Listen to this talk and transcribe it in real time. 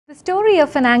The story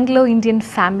of an Anglo-Indian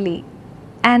family,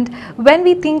 and when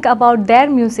we think about their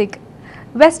music,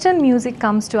 Western music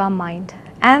comes to our mind,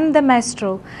 and the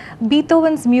maestro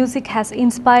Beethoven's music has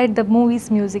inspired the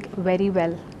movie's music very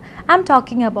well. I'm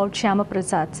talking about Shyama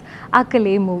Prasad's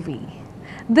Akale movie.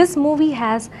 This movie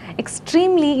has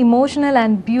extremely emotional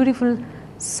and beautiful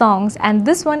songs, and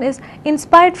this one is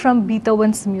inspired from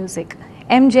Beethoven's music.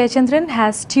 M. Jayachandran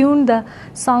has tuned the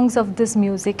songs of this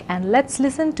music, and let's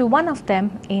listen to one of them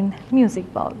in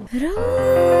Music Bowl. Rose,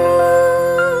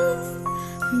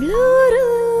 blue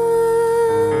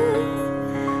rose,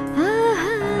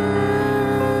 aha.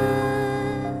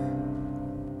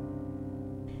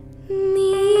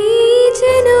 Nee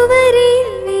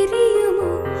Januvariyil Viriyumo,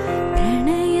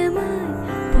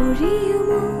 pranayamayi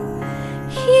poriyumo,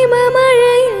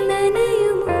 himamalayil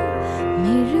nanayumo,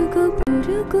 merugu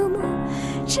purugumo,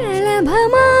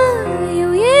 shalabhamayi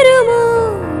uyarumo,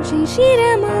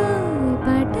 shishiramayi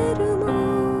patarumo.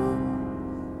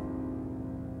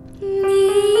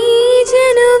 Nee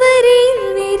Januvariyil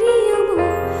Viriyumo,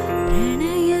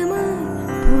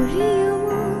 pranayamayi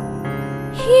poriyumo,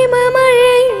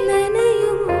 himamalayil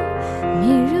nanayumo,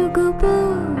 merugu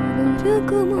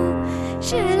polurugumo,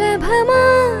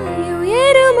 shalabhamayi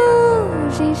uyarumo,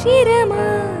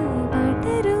 shishiramayi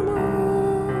patarumo.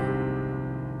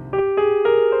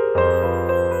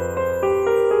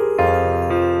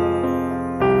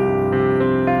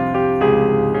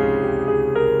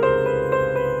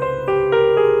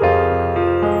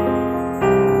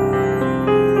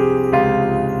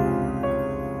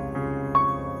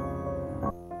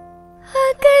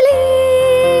 Akale,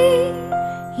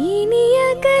 ini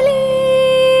akale,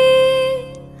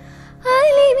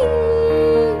 alivin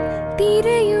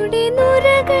tirayude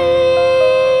nuragal,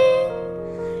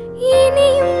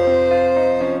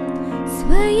 iniyum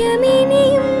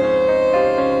swayaminiyum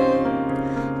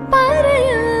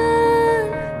parayan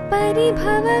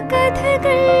paribhava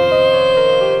kathagal,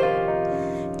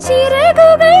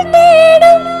 chiragugal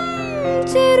tedum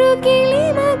chirukili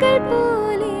magal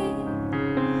pole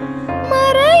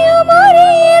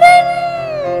മറയുമൊരീരൻ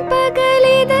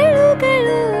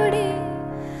പകലിതളുകളോടെ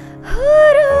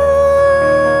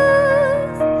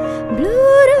rose blue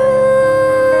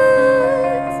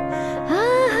rose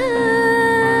ആഹാ.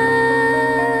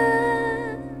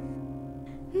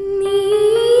 നീ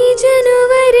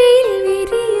ജനുവരിയിൽ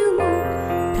വിരിയുമോ,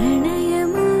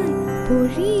 പ്രണയമായി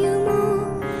പൊഴിയുമോ,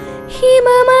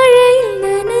 ഹിമമഴയിൽ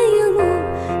നനയുമോ,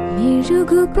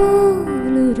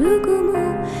 മെഴുകുപോലുരുകുമോ,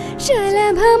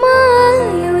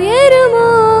 ശലഭമായി ഉയരുമോ,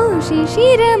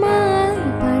 ശിശിരമായി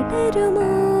പടരുമോ.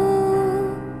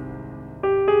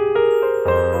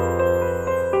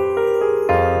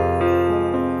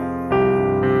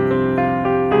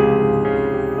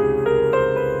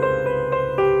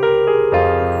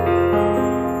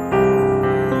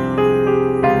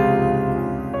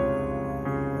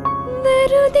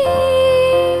 വെറുതെ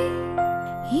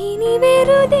ഇനി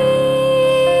വെറുതെ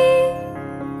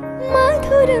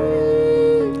മധുരം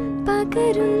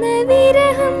പകരുന്ന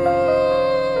വിരഹം,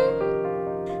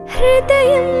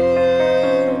 ഹൃദയം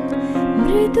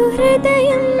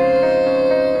മൃദുഹൃദയം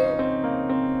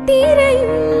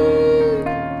തിരയും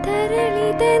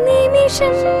തരളിത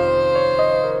നിമിഷം,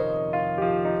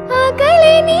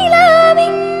 അകലെ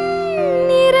നിലാവിൻ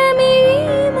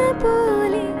നിറമിഴിമ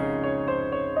പോലെ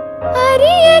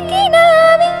അരിയ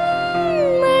കിനാവിൻ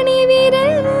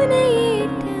മണിവിരൽ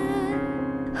മുനയേറ്റാൻ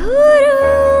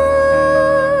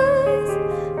റോസ്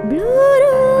ബ്ലൂ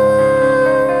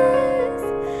റോസ്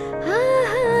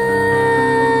ആഹാ.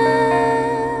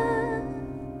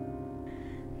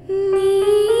 നീ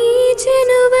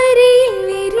ജനുവരിയിൽ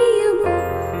വിരിയുമോ,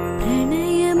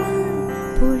 പ്രണയമായി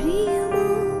പൊഴിയുമോ,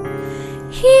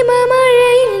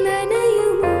 ഹിമമഴയിൽ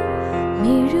നനയുമോ,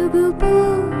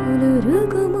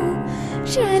 മെഴുകുപോലുരുകുമോ,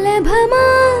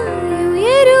 ശലഭമായി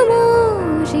ഉയരുമോ,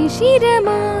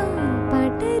 ശിശിരമായി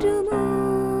പടരുമോ.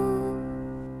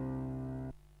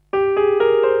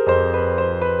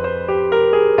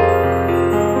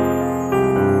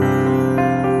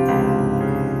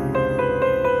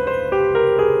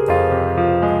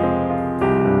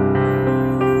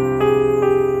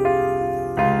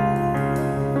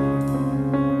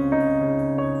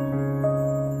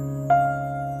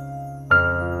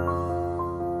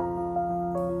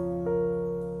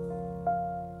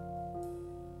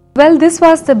 Well, this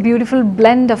was the beautiful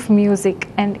blend of music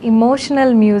and emotional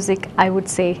music, I would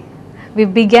say. We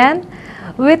began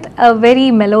with a very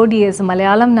melodious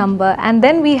Malayalam number, and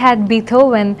then we had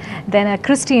Beethoven, then a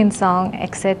Christian song,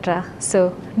 etc. So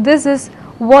this is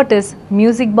what is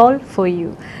Music Bowl for you.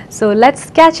 So let's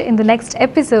catch in the next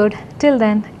episode. Till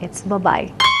then, it's bye-bye.